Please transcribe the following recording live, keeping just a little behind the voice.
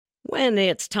When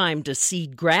it's time to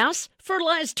seed grass,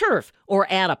 fertilize turf, or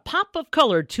add a pop of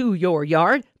color to your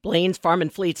yard, Blaine's Farm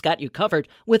and Fleet's got you covered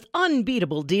with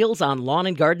unbeatable deals on lawn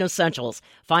and garden essentials.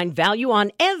 Find value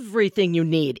on everything you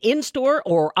need in-store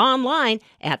or online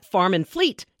at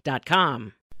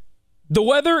farmandfleet.com. The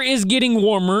weather is getting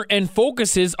warmer and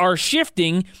focuses are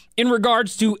shifting in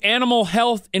regards to animal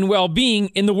health and well-being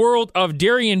in the world of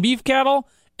dairy and beef cattle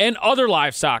and other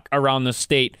livestock around the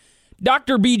state.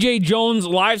 Dr. B.J. Jones,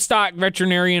 livestock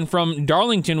veterinarian from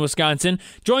Darlington, Wisconsin,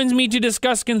 joins me to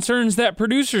discuss concerns that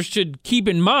producers should keep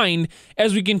in mind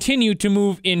as we continue to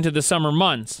move into the summer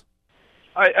months.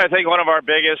 I think one of our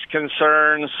biggest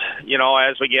concerns,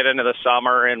 as we get into the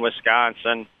summer in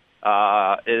Wisconsin,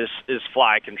 is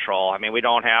fly control. I mean, we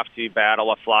don't have to battle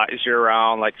with flies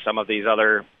year-round like some of these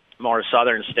other more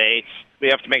southern states. We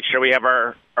have to make sure we have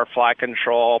our fly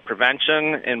control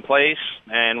prevention in place,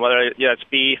 and whether it's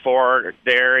beef or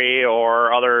dairy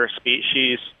or other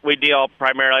species, we deal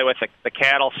primarily with the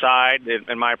cattle side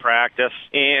in my practice.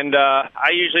 And I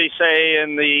usually say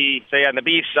on the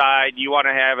beef side, you want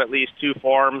to have at least two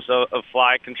forms of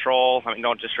fly control. I mean,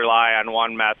 don't just rely on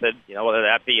one method, whether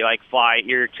that be like fly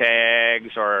ear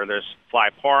tags or there's fly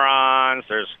pour-ons,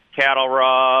 there's cattle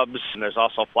rubs, and there's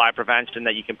also fly prevention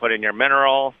that you can put in your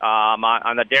mineral.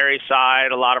 On the dairy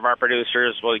side, a lot of our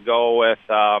producers will go with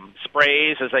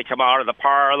sprays as they come out of the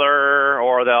parlor,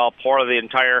 or they'll pour the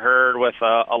entire herd with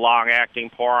a long-acting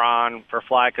pour-on for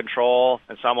fly control,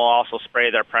 and some will also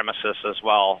spray their premises as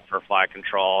well for fly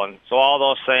control. And so all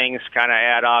those things kind of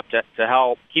add up to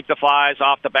help keep the flies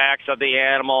off the backs of the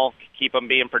animal, keep them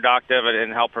being productive,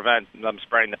 and help prevent them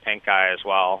spreading the pink eye as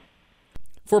well.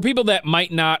 For people that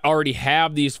might not already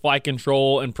have these fly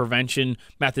control and prevention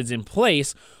methods in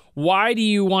place, why do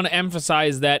you want to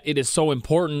emphasize that it is so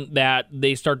important that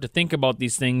they start to think about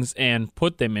these things and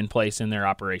put them in place in their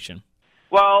operation?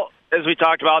 Well, as we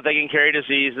talked about, they can carry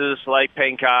diseases like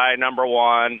pink eye, number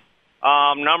one.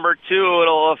 Number two,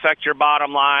 it'll affect your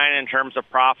bottom line in terms of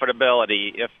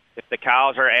profitability. If the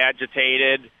cows are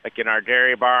agitated, like in our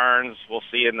dairy barns, we'll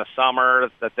see in the summer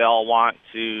that they'll want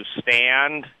to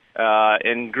stand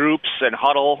in groups and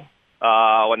huddle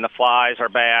when the flies are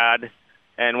bad.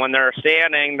 And when they're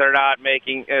standing, they're not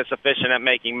making as efficient at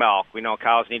making milk. We know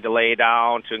cows need to lay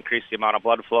down to increase the amount of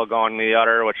blood flow going to the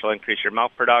udder, which will increase your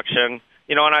milk production.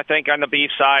 And I think on the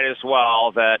beef side as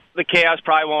well, that the calves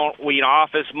probably won't wean off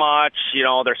as much.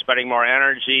 They're spending more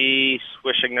energy,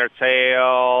 swishing their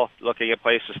tail, looking at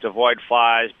places to avoid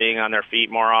flies, being on their feet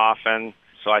more often.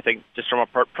 So I think just from a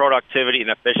productivity and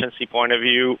efficiency point of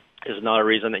view is another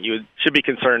reason that you should be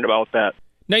concerned about that.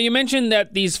 Now, you mentioned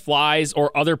that these flies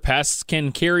or other pests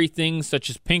can carry things such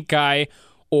as pink eye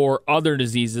or other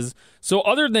diseases. So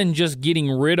other than just getting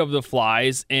rid of the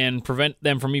flies and prevent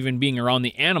them from even being around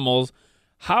the animals,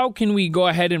 how can we go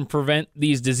ahead and prevent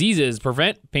these diseases,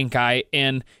 prevent pink eye,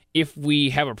 and if we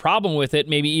have a problem with it,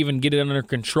 maybe even get it under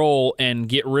control and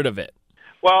get rid of it?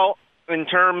 Well, in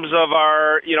terms of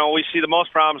we see the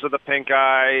most problems with the pink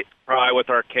eye probably with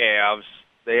our calves.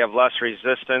 They have less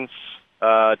resistance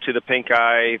to the pink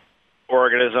eye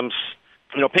organisms.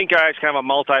 Pink eye is kind of a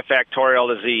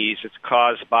multifactorial disease. It's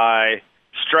caused by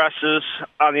stresses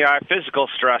on the eye, physical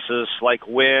stresses like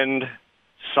wind,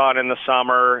 sun in the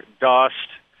summer, dust,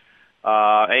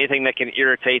 anything that can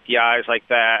irritate the eyes like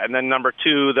that. And then number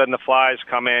two, then the flies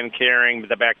come in carrying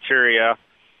the bacteria.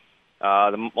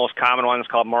 The most common one is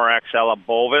called Moraxella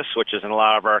bovis, which is in a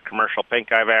lot of our commercial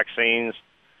pink eye vaccines.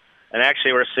 And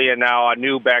actually, we're seeing now a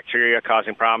new bacteria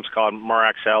causing problems called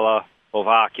Moraxella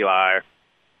bovaculi.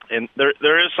 And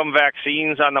there is some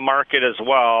vaccines on the market as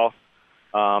well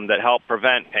that help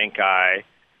prevent pink eye.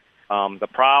 The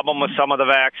problem with some of the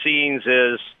vaccines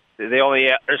is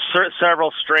there's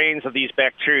several strains of these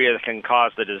bacteria that can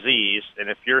cause the disease. And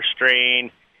if your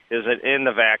strain isn't in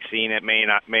the vaccine, it may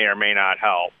or may not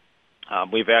help.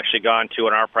 We've actually gone to,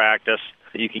 in our practice,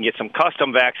 you can get some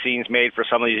custom vaccines made for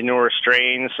some of these newer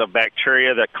strains of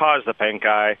bacteria that cause the pink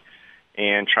eye,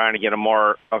 and trying to get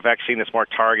a vaccine that's more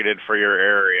targeted for your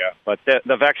area. But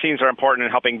the vaccines are important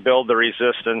in helping build the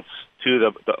resistance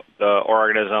to the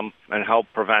organism and help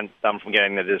prevent them from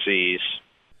getting the disease.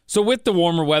 So with the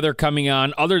warmer weather coming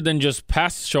on, other than just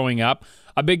pests showing up,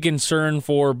 a big concern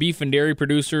for beef and dairy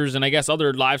producers, and I guess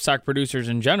other livestock producers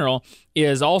in general,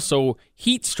 is also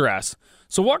heat stress.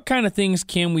 So what kind of things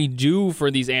can we do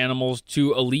for these animals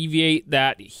to alleviate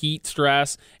that heat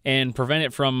stress and prevent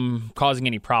it from causing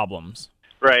any problems?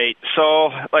 Right. So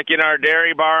like in our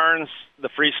dairy barns, the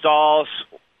free stalls,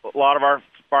 a lot of our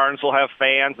barns will have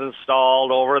fans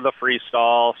installed over the free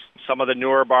stalls. Some of the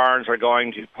newer barns are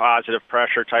going to positive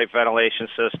pressure type ventilation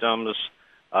systems.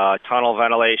 tunnel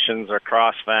ventilations or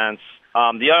cross vents.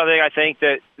 The other thing I think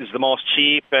that is the most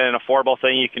cheap and affordable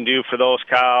thing you can do for those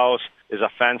cows is a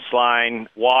fence line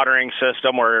watering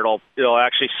system where it'll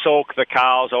actually soak the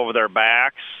cows over their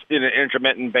backs in an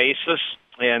intermittent basis.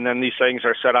 And then these things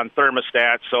are set on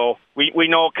thermostats. So we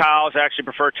know cows actually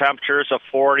prefer temperatures of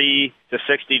 40 to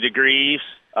 60 degrees.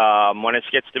 When it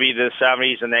gets to be the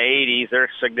 70s and the 80s,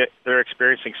 they're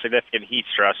experiencing significant heat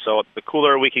stress. So the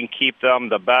cooler we can keep them,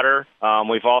 the better.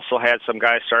 We've also had some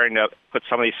guys starting to put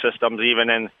some of these systems even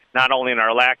in, not only in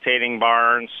our lactating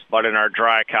barns, but in our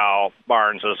dry cow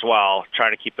barns as well,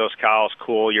 trying to keep those cows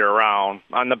cool year-round.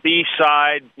 On the beef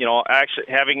side, actually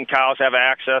having cows have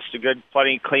access to good,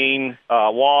 plenty clean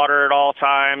water at all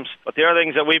times. But the other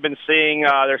things that we've been seeing,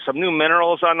 there's some new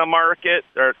minerals on the market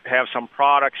that have some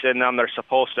products in them. They're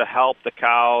supposed to help the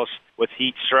cows with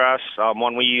heat stress.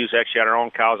 One we use actually on our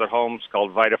own cows at home is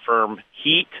called VitaFirm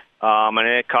Heat, and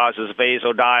it causes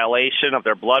vasodilation of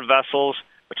their blood vessels,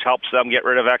 which helps them get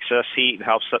rid of excess heat and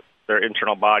helps their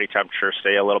internal body temperature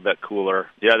stay a little bit cooler.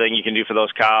 The other thing you can do for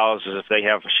those cows is if they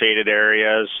have shaded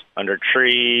areas under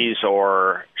trees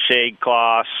or shade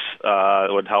cloths,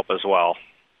 it would help as well.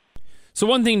 So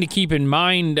one thing to keep in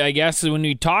mind, I guess, when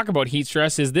we talk about heat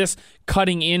stress is this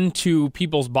cutting into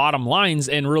people's bottom lines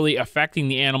and really affecting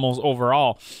the animals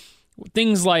overall.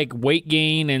 Things like weight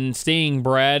gain and staying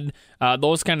bred,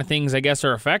 those kind of things, I guess,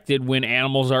 are affected when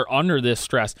animals are under this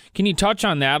stress. Can you touch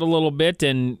on that a little bit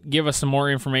and give us some more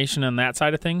information on that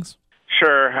side of things?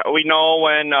 Sure. We know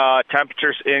when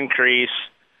temperatures increase,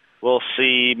 we'll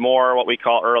see more what we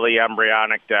call early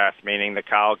embryonic death, meaning the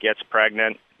cow gets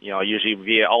pregnant. Usually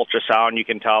via ultrasound, you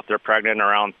can tell if they're pregnant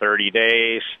around 30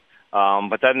 days.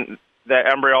 But then the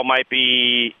embryo might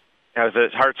has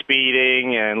its heart's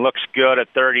beating and looks good at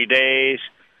 30 days,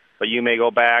 but you may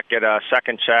go back at a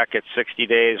second check at 60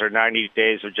 days or 90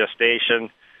 days of gestation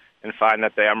and find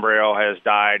that the embryo has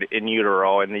died in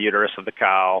utero, in the uterus of the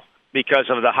cow, because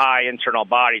of the high internal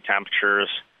body temperatures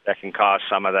that can cause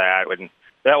some of that. And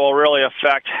that will really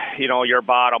affect, your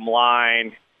bottom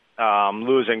line.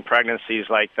 Losing pregnancies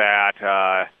like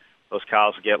that, those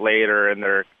cows get later in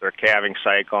their calving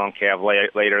cycle and calve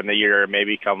later in the year and may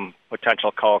become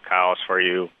potential cull cows for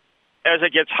you. As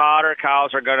it gets hotter,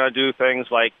 cows are going to do things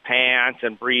like pant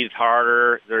and breathe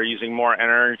harder. They're using more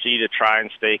energy to try and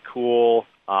stay cool,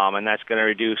 and that's going to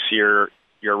reduce your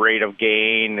rate of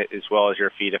gain as well as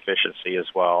your feed efficiency as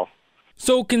well.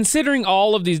 So considering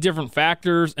all of these different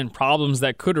factors and problems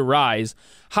that could arise,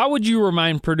 how would you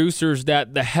remind producers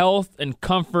that the health and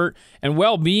comfort and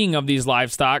well-being of these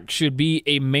livestock should be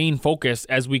a main focus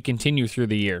as we continue through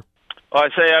the year? Well,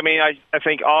 I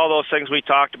think all those things we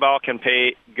talked about can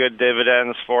pay good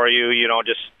dividends for you.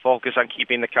 Just focus on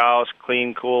keeping the cows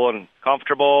clean, cool, and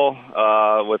comfortable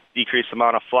with decreased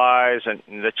amount of flies, and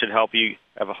that should help you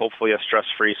have hopefully a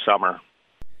stress-free summer.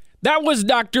 That was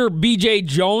Dr. B.J.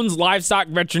 Jones, livestock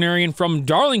veterinarian from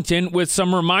Darlington, with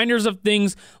some reminders of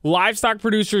things livestock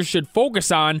producers should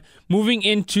focus on moving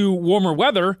into warmer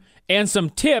weather and some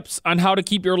tips on how to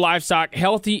keep your livestock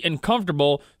healthy and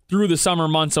comfortable through the summer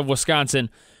months of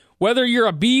Wisconsin. Whether you're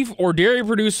a beef or dairy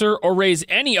producer or raise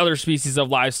any other species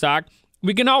of livestock,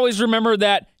 we can always remember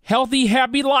that healthy,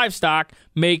 happy livestock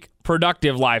make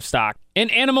productive livestock.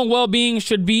 And animal well-being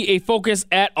should be a focus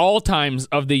at all times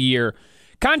of the year.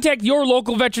 Contact your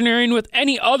local veterinarian with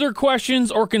any other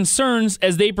questions or concerns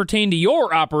as they pertain to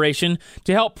your operation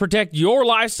to help protect your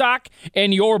livestock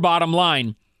and your bottom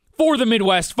line. For the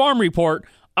Midwest Farm Report,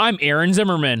 I'm Aaron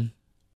Zimmerman.